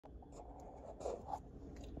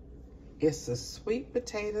It's a sweet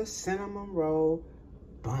potato cinnamon roll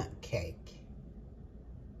bundt cake.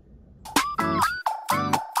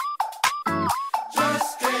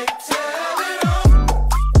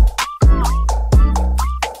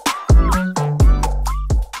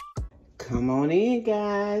 Come on in,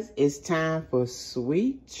 guys. It's time for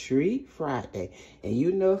Sweet Treat Friday. And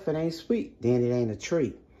you know if it ain't sweet, then it ain't a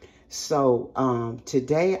treat. So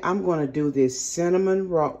today I'm going to do this cinnamon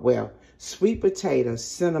roll, well, sweet potato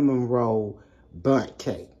cinnamon roll bundt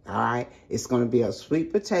cake. All right. It's going to be a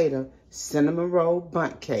sweet potato cinnamon roll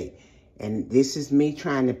bundt cake. And this is me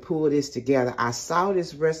trying to pull this together. I saw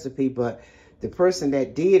this recipe, but the person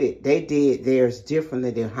that did it, they did theirs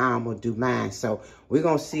differently than how I'm going to do mine. So we're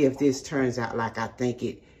going to see if this turns out like I think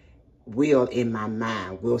it will in my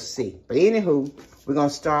mind. We'll see. But anywho, we're going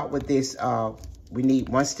to start with this. We need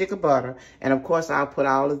 1 stick of butter. And of course, I'll put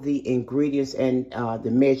all of the ingredients and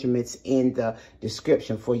the measurements in the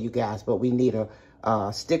description for you guys. But we need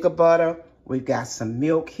a stick of butter. We've got some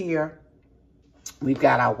milk here. We've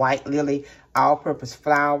got our white lily all-purpose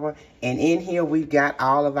flour. And in here, we've got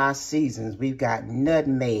all of our seasons. We've got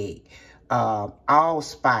nutmeg,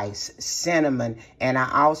 allspice, cinnamon, and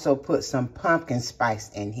I also put some pumpkin spice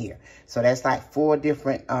in here. So that's like 4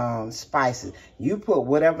 different spices. You put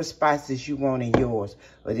whatever spices you want in yours.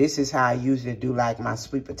 But this is how I usually do like my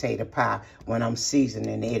sweet potato pie when I'm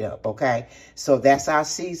seasoning it up, okay? So that's our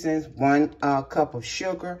seasons. 1 cup of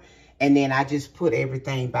sugar. And then I just put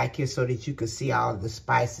everything back here so that you can see all of the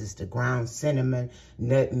spices, the ground cinnamon,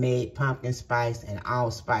 nutmeg, pumpkin spice, and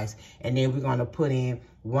allspice. And then we're going to put in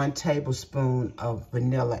 1 tablespoon of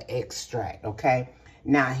vanilla extract, okay?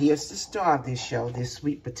 Now, here's the star of this show, this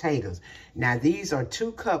sweet potatoes. Now, these are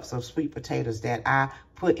 2 cups of sweet potatoes that I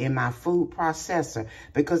put in my food processor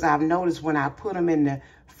because I've noticed when I put them in the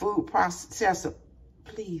food processor,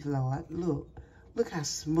 please, Lord, look how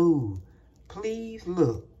smooth. Please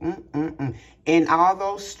look. And all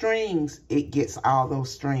those strings, it gets all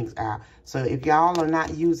those strings out. So if y'all are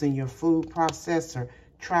not using your food processor,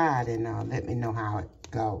 try it and let me know how it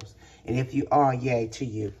goes. And if you are, yay to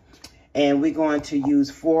you. And we're going to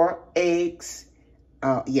use 4 eggs.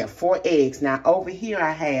 4 eggs. Now over here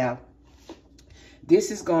I have,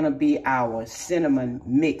 this is going to be our cinnamon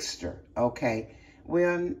mixture, okay?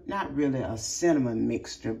 Well, not really a cinnamon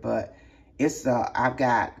mixture, but it's, I've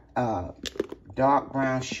got dark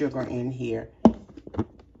brown sugar in here.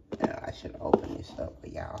 I should open this up for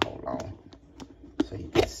y'all. Hold on. So you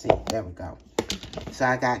can see. There we go. So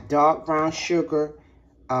I got dark brown sugar,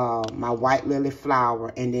 my white lily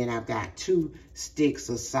flour, and then I've got 2 sticks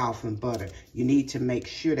of softened butter. You need to make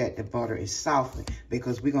sure that the butter is softened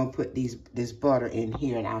because we're going to put this butter in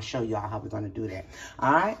here, and I'll show y'all how we're going to do that.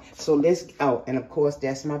 All right, so let's, oh, and of course,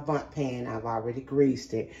 that's my bundt pan. I've already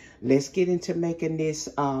greased it. Let's get into making this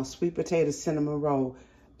sweet potato cinnamon roll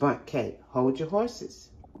bundt cake. Hold your horses.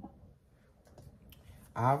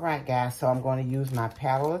 All right, guys, so I'm going to use my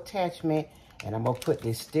paddle attachment, and I'm going to put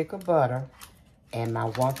this stick of butter and my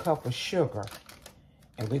 1 cup of sugar.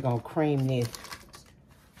 And we're going to cream this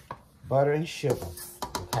butter and sugar,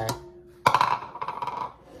 okay?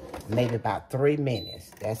 Maybe about 3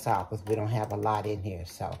 minutes. That's all, because we don't have a lot in here.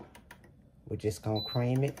 So we're just going to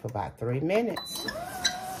cream it for about 3 minutes.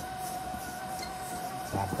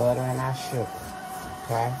 Our butter and our sugar,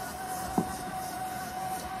 okay?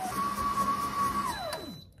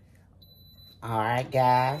 All right,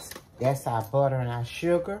 guys. That's our butter and our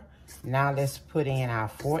sugar. Now let's put in our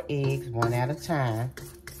 4 eggs, 1 at a time.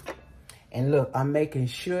 And look, I'm making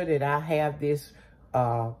sure that I have this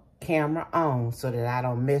camera on so that I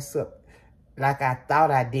don't mess up like I thought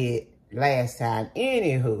I did last time.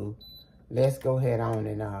 Anywho, let's go ahead on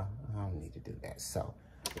and I don't need to do that. So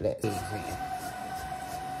let's begin.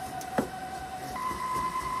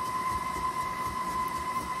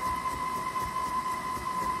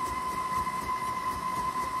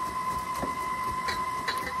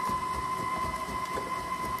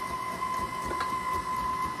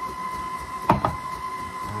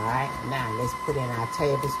 Now let's put in our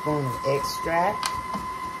tablespoon of extract.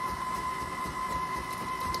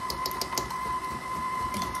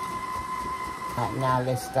 All right, now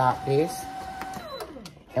let's stop this.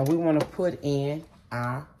 And we want to put in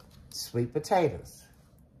our sweet potatoes.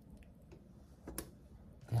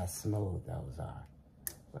 Look how smooth those are.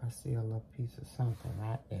 I see a little piece of something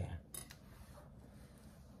right there.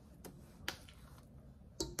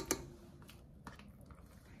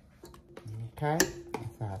 Okay.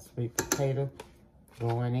 Our sweet potato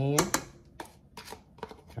going in.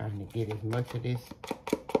 Trying to get as much of this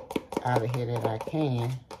out of here that I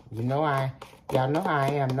can. You know y'all know how I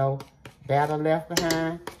am. No batter left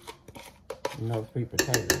behind. No sweet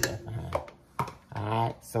potatoes left behind. All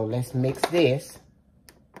right, so let's mix this.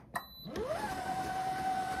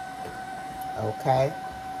 Okay.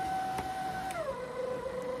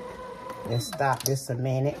 Let's stop this a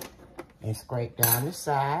minute and scrape down the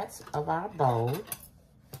sides of our bowl.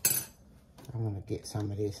 I'm gonna get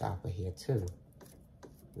some of this off of here too.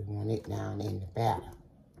 We want it down in the batter.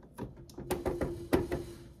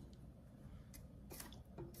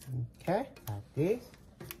 Okay, like this.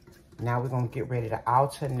 Now we're gonna get ready to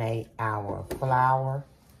alternate our flour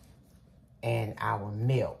and our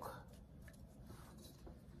milk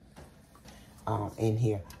in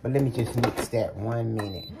here. But let me just mix that 1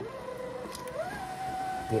 minute.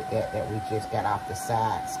 Get that we just got off the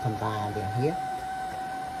sides combined in here.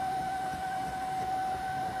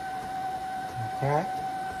 Okay.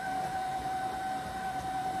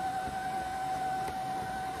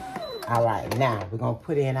 All right, now we're gonna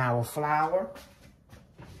put in our flour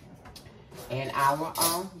and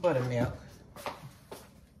our buttermilk.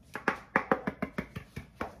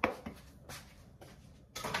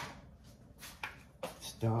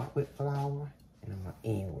 Start with flour, and I'm gonna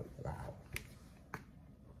end with flour.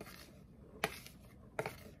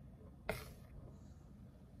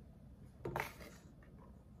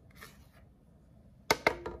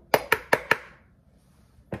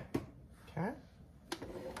 Okay.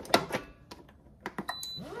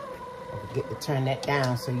 Don't forget to turn that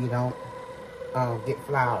down so you don't get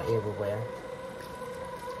flour everywhere.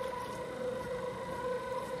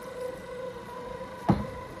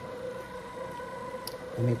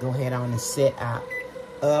 Let me go ahead on and set our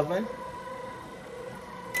oven.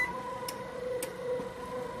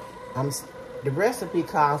 The recipe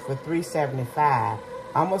calls for 375.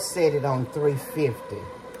 I'm gonna set it on 350.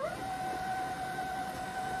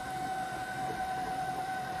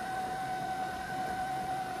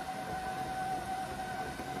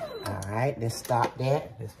 All right, let's stop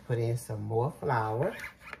that. Let's put in some more flour.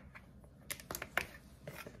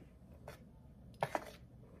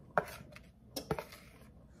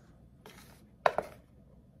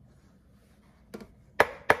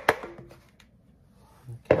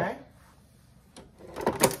 Okay.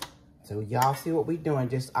 So y'all see what we're doing,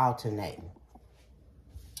 just alternating.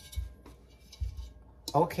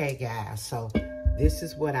 Okay, guys, so this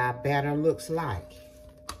is what our batter looks like.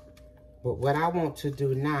 But what I want to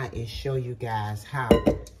do now is show you guys how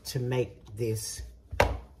to make this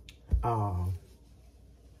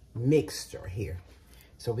mixture here.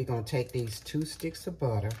 So we're gonna take these 2 sticks of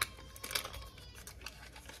butter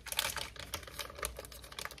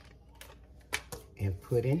and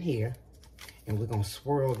put in here, and we're gonna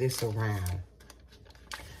swirl this around.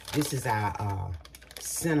 This is our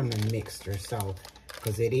cinnamon mixture, so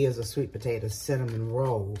because it is a sweet potato cinnamon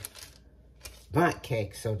roll bundt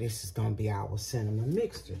cake, so this is gonna be our cinnamon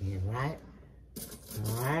mixture here, right?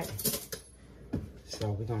 All right.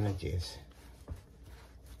 So we're gonna just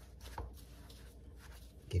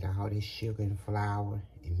get all this sugar and flour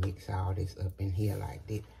and mix all this up in here like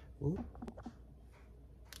this. Ooh.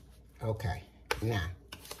 Okay, now.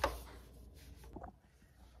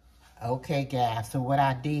 Okay, guys, so what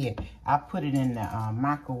I did, I put it in the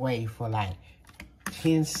microwave for like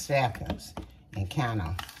 10 seconds and kind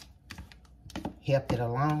of helped it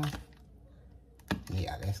along.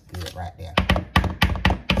 Yeah, that's good right there.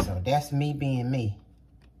 So that's me being me.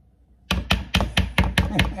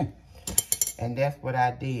 And that's what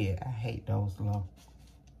I did. I hate those little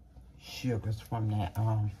sugars from that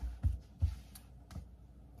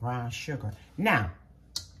brown sugar. Now,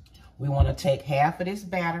 we want to take half of this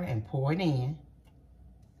batter and pour it in.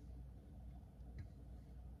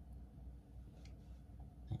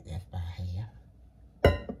 I think that's about half.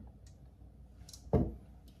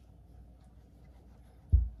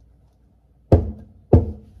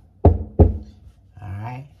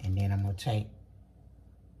 Alright, and then I'm going to take,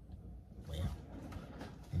 well,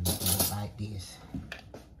 and do it like this.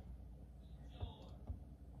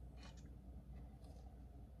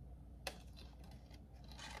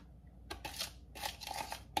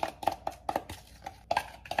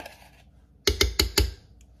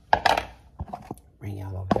 Bring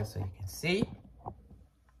y'all over here so you can see.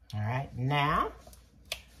 All right, now,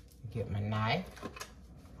 get my knife.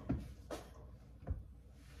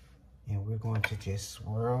 And we're going to just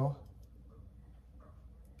swirl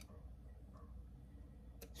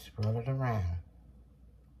it around.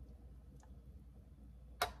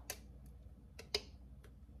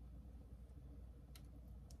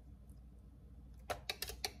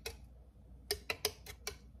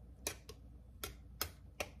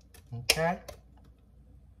 Okay,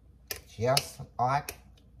 just like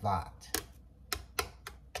that.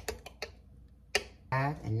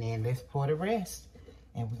 And then let's pour the rest.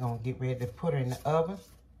 And we're gonna get ready to put her in the oven.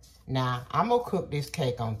 Now, I'm gonna cook this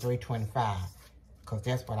cake on 325 because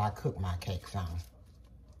that's what I cook my cakes on.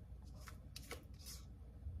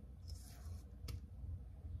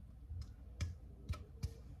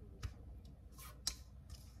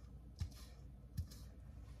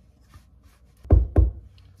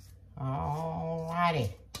 Alrighty,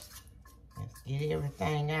 let's get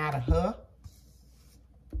everything out of her.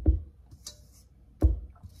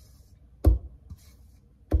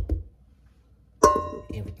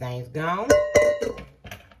 Everything's gone,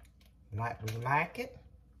 like we like it.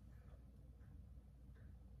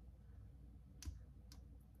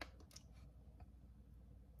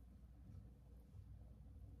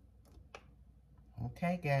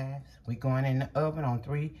 Okay, guys, we're going in the oven on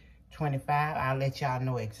 325. I'll let y'all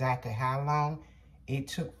know exactly how long it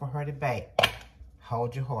took for her to bake.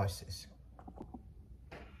 Hold your horses.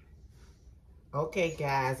 Okay,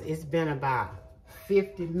 guys, it's been about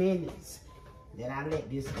 50 minutes that I let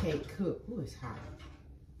this cake cook. Ooh, it's hot.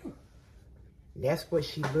 That's what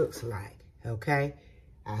she looks like, okay?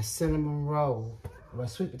 Our cinnamon roll, or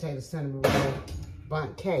sweet potato cinnamon roll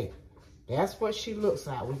bundt cake. That's what she looks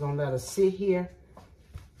like. We're gonna let her sit here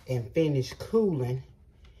and finish cooling,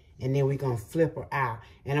 and then we're gonna flip her out.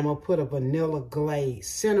 And I'm gonna put a vanilla glaze,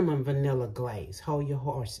 cinnamon vanilla glaze. Hold your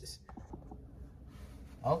horses.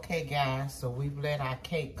 Okay, guys, so we've let our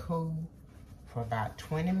cake cool for about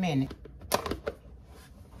 20 minutes.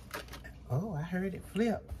 Oh, I heard it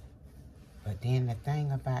flip. But then the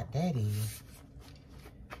thing about that is,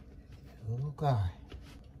 oh God.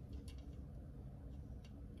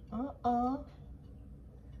 Whew.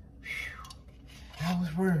 I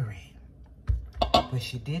was worried. But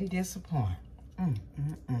she didn't disappoint.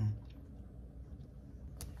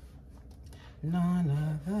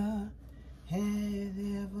 None other has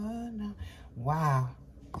ever known. Wow,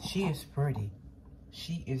 she is pretty.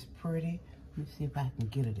 She is pretty. Let me see if I can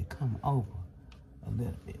get her to come over a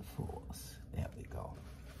little bit for us. There we go.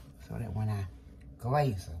 So that when I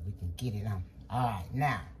glaze her, we can get it on. All right,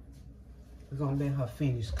 now, we're gonna let her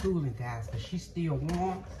finish cooling, guys, because she's still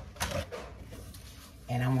warm.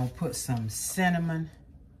 And I'm gonna put some cinnamon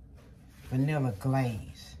vanilla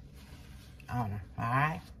glaze on her, all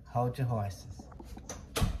right? Hold your horses.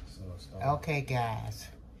 Okay, guys,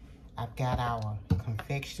 I've got our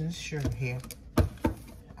confectioner's sugar here.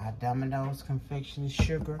 Our Domino's confectioner's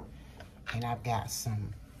sugar. And I've got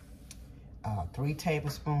some 3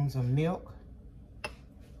 tablespoons of milk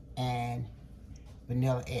and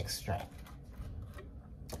vanilla extract.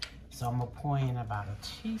 So I'm gonna pour in about a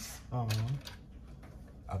teaspoon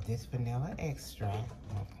of this vanilla extract.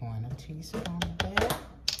 I'm gonna pour in a teaspoon of that.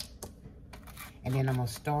 And then I'm gonna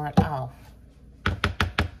start off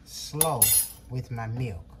slow with my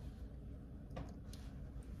milk.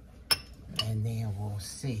 And then we'll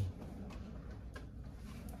see.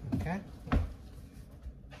 Okay?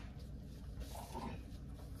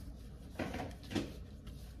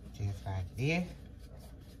 Just like this.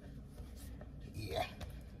 Yeah.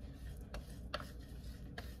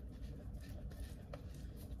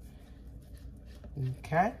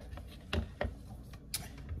 Okay.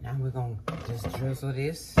 Now we're gonna just drizzle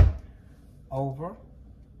this over.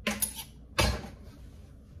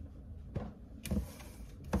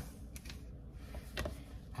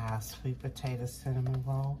 Our sweet potato cinnamon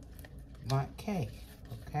roll bundt cake,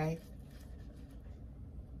 okay?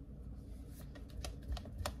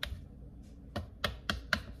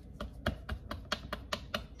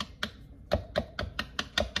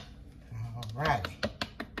 All right.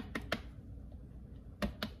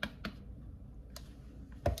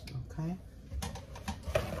 Okay.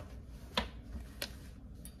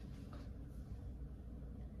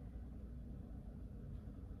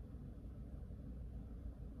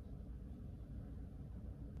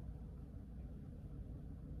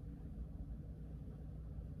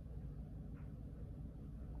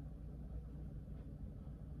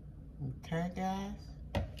 Okay,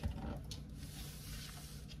 guys.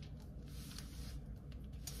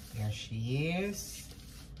 There she is.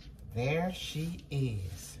 There she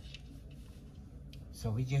is. So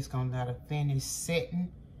we just gonna let her finish setting,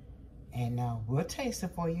 and we'll taste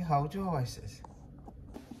it for you. Hold your horses.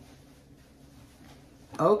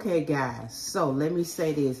 Okay, guys, so let me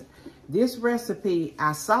say this. This recipe,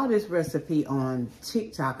 I saw this recipe on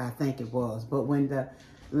TikTok, I think it was, but when the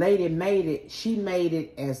lady made it, she made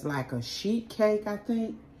it as like a sheet cake, I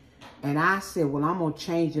think. And I said, well, I'm gonna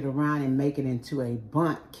change it around and make it into a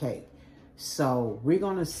bundt cake. So we're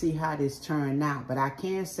gonna see how this turned out. But I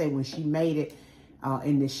can say when she made it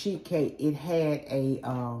in the sheet cake, it had a,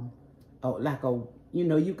 like a, you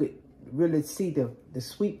know, you could really see the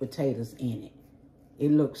sweet potatoes in it.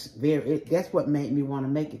 It looks that's what made me want to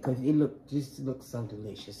make it, because it just looks so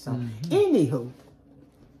delicious. So, anywho,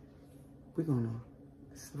 we're going to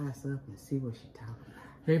slice up and see what she's talking about.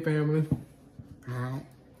 Hey, family. All right.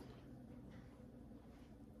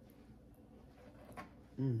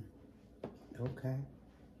 Okay.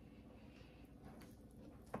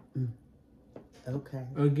 Okay.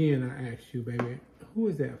 Again, I asked you, baby, who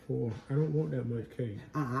is that for? I don't want that much cake.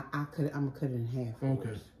 I'm gonna cut it in half. Okay.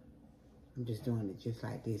 First. I'm just doing it just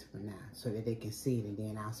like this for now, so that they can see it, and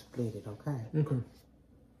then I'll split it. Okay. Okay.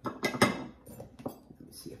 Let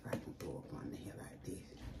me see if I can go up on here like this.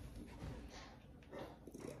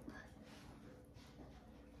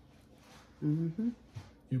 Yep.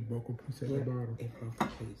 You broke a piece at the bottom. It broke a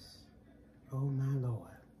piece. Oh my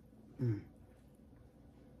Lord.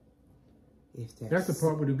 That's the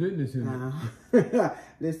part with the goodness in it.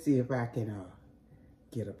 Let's see if I can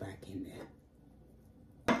get her back in there.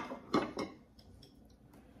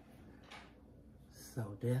 So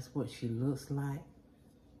that's what she looks like.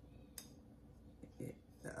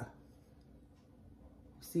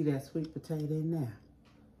 See that sweet potato in there?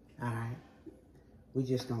 All right. We'll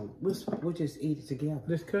just eat it together.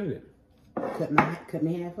 Let's cut it. Cut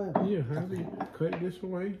me half up. Yeah, cut it this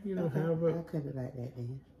way. You know, okay. have a. I'll cut it like that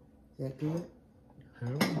then. Is that good?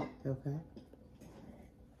 Okay.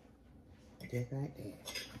 Just like that.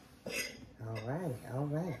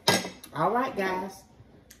 All right, guys.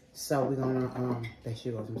 So we're gonna there she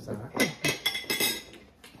goes, I'm sorry.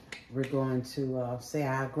 We're going to say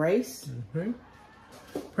our grace. Okay.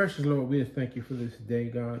 Precious Lord, we just thank you for this day,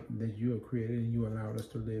 God, that you have created and you allowed us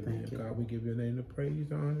to live in. God, we give your name the praise,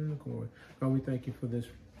 the honor, and the glory. God, we thank you for this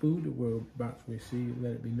food that we're about to receive.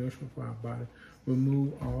 Let it be nourishment for our body.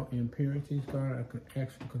 Remove all impurities, God. I can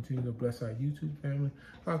actually continue to bless our YouTube family.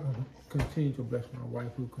 God, continue to bless my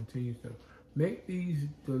wife, who continues to make these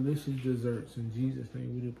delicious desserts. In Jesus'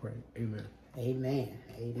 name we do pray. Amen. Amen.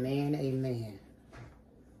 Amen. Amen.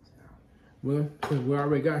 Well, since we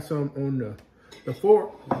already got some on the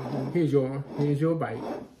fork, here's your bite.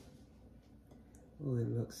 Oh, it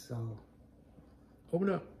looks so. Open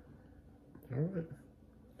up. All right.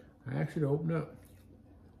 I asked you to open up.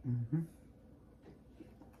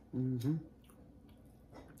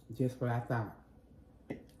 Just what I thought.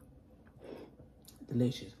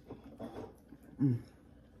 Delicious.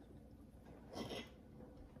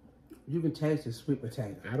 You can taste the sweet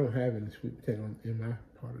potato. I don't have any sweet potato in my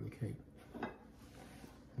part of the cake.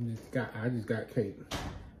 I just got cake.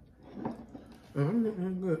 I'm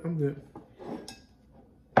good.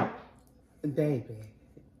 Baby.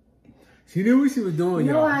 She knew what she was doing,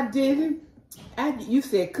 y'all. No, I didn't. You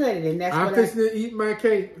said cut it, and that's what I'm fixing to eat my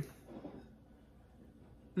cake.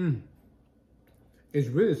 It's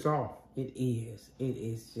really soft. It is. It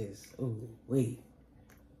is just, ooh, wait.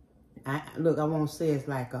 Look, I won't say it's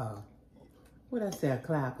like what I say, a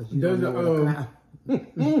cloud, because you don't know what a cloud.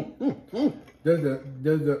 Does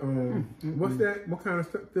the what's that? What kind of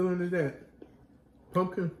filling is that?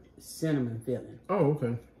 Pumpkin? Cinnamon filling. Oh,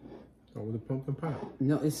 okay. Oh, with a pumpkin pie.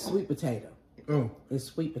 No, it's sweet potato. Oh. It's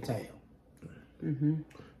sweet potato.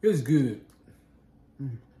 It's good.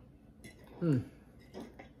 And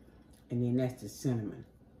then that's the cinnamon.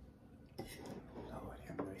 Lord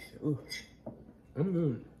have mercy. Ooh. I'm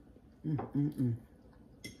good.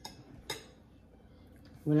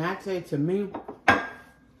 When I say to me,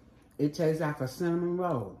 it tastes like a cinnamon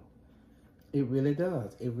roll. It really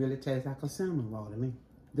does. It really tastes like a cinnamon roll to me.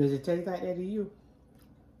 Does it taste like that to you?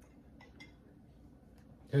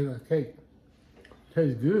 Tastes like cake.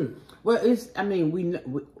 Tastes good. Well, it's, I mean, we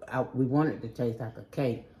want it to taste like a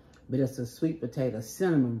cake, but it's a sweet potato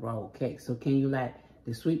cinnamon roll cake. So can you, like,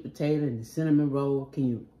 the sweet potato and the cinnamon roll, can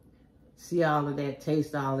you see all of that,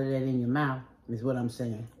 taste all of that in your mouth, is what I'm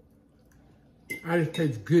saying. I just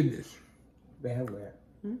taste goodness. Very well.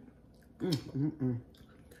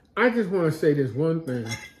 I just want to say this one thing.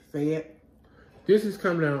 Say it. This is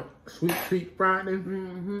coming out Sweet Treat Friday.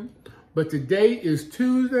 But today is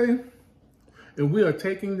Tuesday, and we are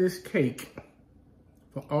taking this cake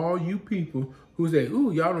for all you people who say,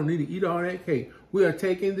 ooh, y'all don't need to eat all that cake. We are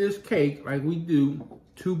taking this cake like we do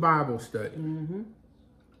to Bible study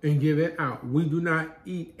and give it out. We do not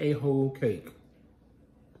eat a whole cake.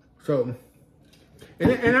 So,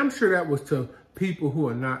 and I'm sure that was to people who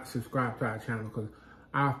are not subscribed to our channel, because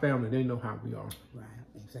our family, they know how we are. Right,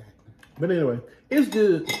 exactly. But anyway, it's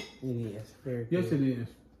good. It is. Very good. Yes, it is.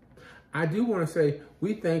 I do want to say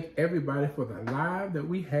we thank everybody for the live that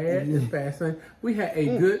we had this past Sunday. We had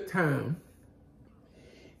a good time.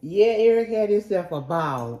 Yeah, Eric had himself a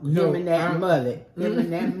ball. Him and that mullet. Him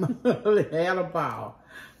and that mullet had a ball.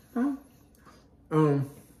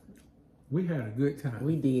 We had a good time.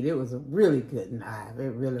 We did. It was a really good live.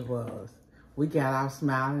 It really was. We got out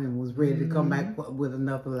smiling and was ready to come back with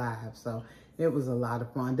another live. So it was a lot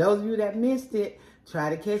of fun. Those of you that missed it, try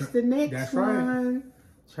to catch the next one. Right.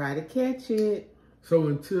 Try to catch it. So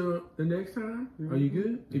until the next time, are you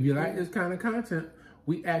good? If you like this kind of content,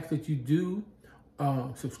 we ask that you do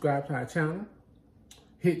subscribe to our channel.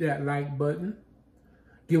 Hit that like button.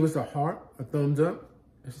 Give us a heart, a thumbs up.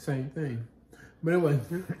 It's the same thing. But anyway,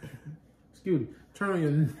 excuse me. Turn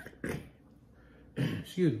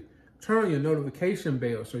your notification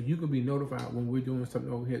bell so you can be notified when we're doing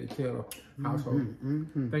something over here to tell the household.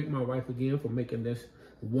 Thank my wife again for making this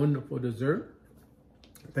wonderful dessert.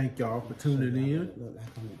 Thank y'all for tuning in. Look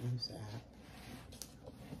like on the inside.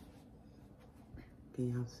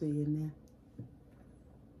 Can y'all see in there?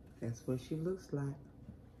 That's what she looks like.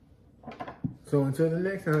 So until the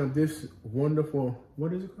next time, this wonderful,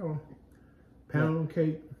 what is it called? Pound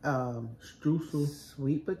cake, streusel,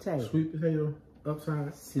 sweet potato,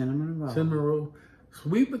 upside, cinnamon roll,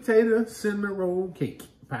 sweet potato, cinnamon roll cake,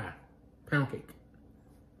 pie, pound cake.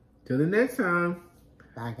 Till the next time,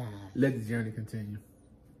 bye guys. Let the journey continue.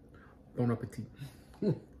 Bon appetit.